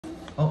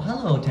Oh,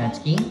 hello,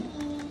 Tatsky.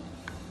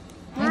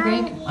 Hi,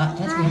 Greg.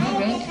 Tatsky, hi,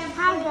 Greg.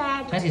 Hi,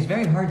 Greg. Tatsky, it's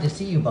very hard to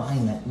see you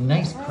behind that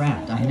nice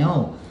craft. I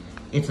know.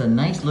 It's a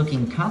nice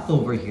looking cup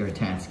over here,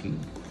 Tatsky.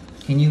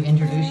 Can you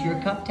introduce your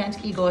cup,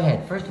 Tatsky? Go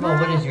ahead. First of all,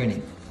 what is your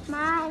name?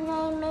 My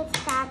name is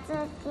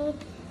Tatsky.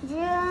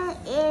 June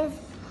is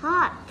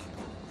hot.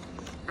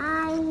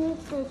 I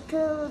need to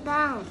cool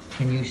down.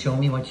 Can you show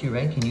me what you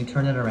read? Can you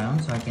turn it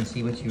around so I can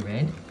see what you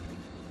read?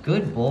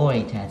 Good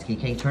boy, Tatsky.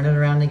 Okay, turn it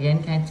around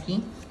again,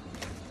 Tatsky.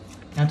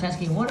 Now,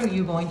 Tatsky, what are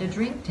you going to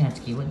drink,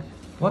 Tatsky?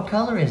 What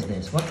color is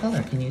this? What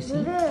color? Can you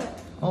see? Blue.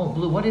 Oh,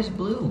 blue. What is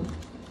blue?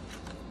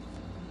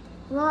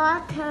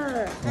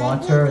 Water.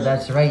 Water.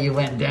 That's right. You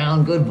went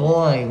down. Good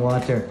boy,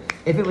 water.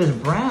 If it was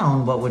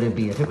brown, what would it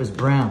be? If it was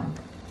brown?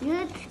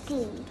 Juice.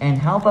 And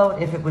how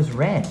about if it was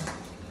red?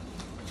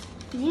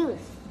 Juice.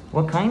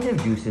 What kind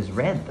of juice is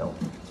red, though?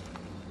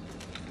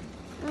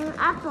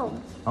 Apple.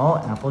 Oh,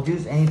 apple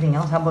juice. Anything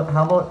else? How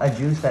about a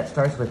juice that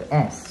starts with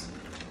S?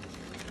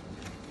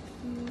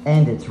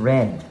 And it's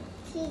red.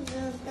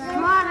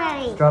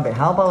 Strawberry. Strawberry.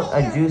 How about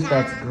a juice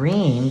that's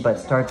green but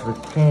starts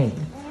with K?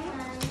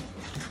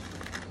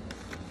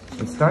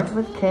 It starts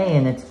with K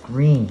and it's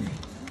green.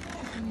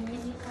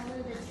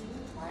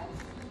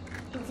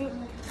 Is it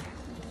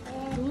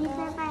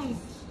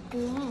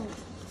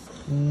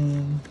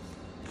green?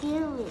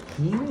 Kiwi.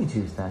 Kiwi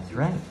juice, that's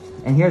right.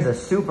 And here's a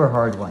super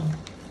hard one.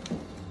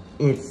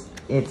 It's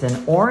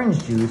an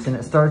orange juice and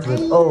it starts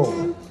with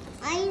O.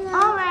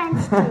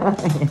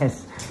 Orange.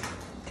 Yes.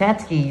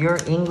 Tatsky, your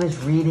English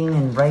reading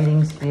and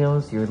writing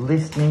skills, your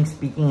listening,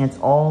 speaking, it's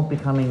all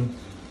becoming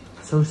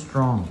so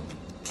strong.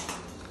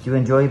 Do you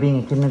enjoy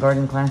being a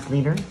kindergarten class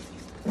leader?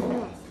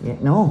 Yes. Yeah,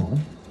 no.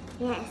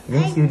 Yes.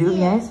 Yes, you do?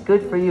 Yes?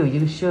 Good for you.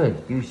 You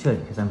should,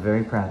 because I'm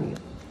very proud of you.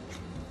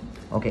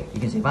 Okay, you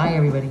can say bye,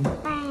 everybody. Bye,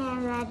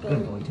 everybody.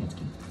 Good boy,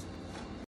 Tatsky.